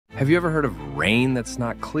Have you ever heard of rain that's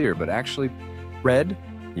not clear but actually red?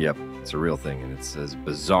 Yep, it's a real thing and it's as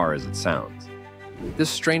bizarre as it sounds.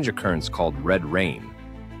 This strange occurrence called red rain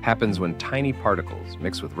happens when tiny particles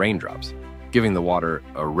mix with raindrops, giving the water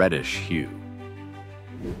a reddish hue.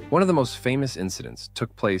 One of the most famous incidents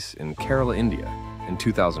took place in Kerala, India in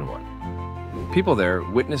 2001. People there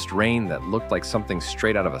witnessed rain that looked like something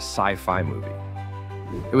straight out of a sci-fi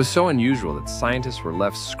movie. It was so unusual that scientists were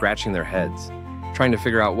left scratching their heads, trying to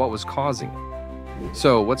figure out what was causing it.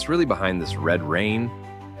 So, what's really behind this red rain?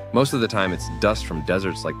 Most of the time, it's dust from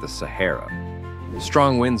deserts like the Sahara.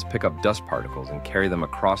 Strong winds pick up dust particles and carry them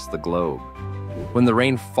across the globe. When the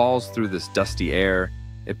rain falls through this dusty air,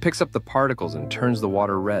 it picks up the particles and turns the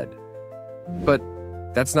water red. But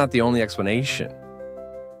that's not the only explanation.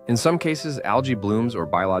 In some cases, algae blooms or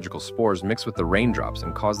biological spores mix with the raindrops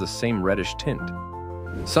and cause the same reddish tint.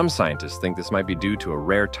 Some scientists think this might be due to a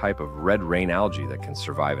rare type of red rain algae that can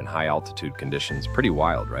survive in high-altitude conditions. Pretty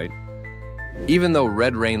wild, right? Even though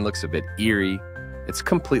red rain looks a bit eerie, it's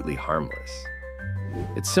completely harmless.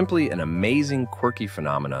 It's simply an amazing, quirky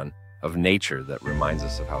phenomenon of nature that reminds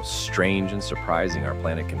us of how strange and surprising our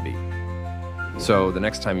planet can be. So the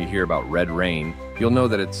next time you hear about red rain, you'll know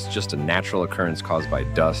that it's just a natural occurrence caused by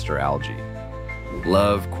dust or algae.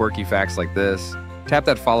 Love quirky facts like this? Tap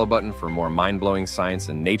that follow button for more mind-blowing science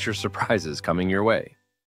and nature surprises coming your way.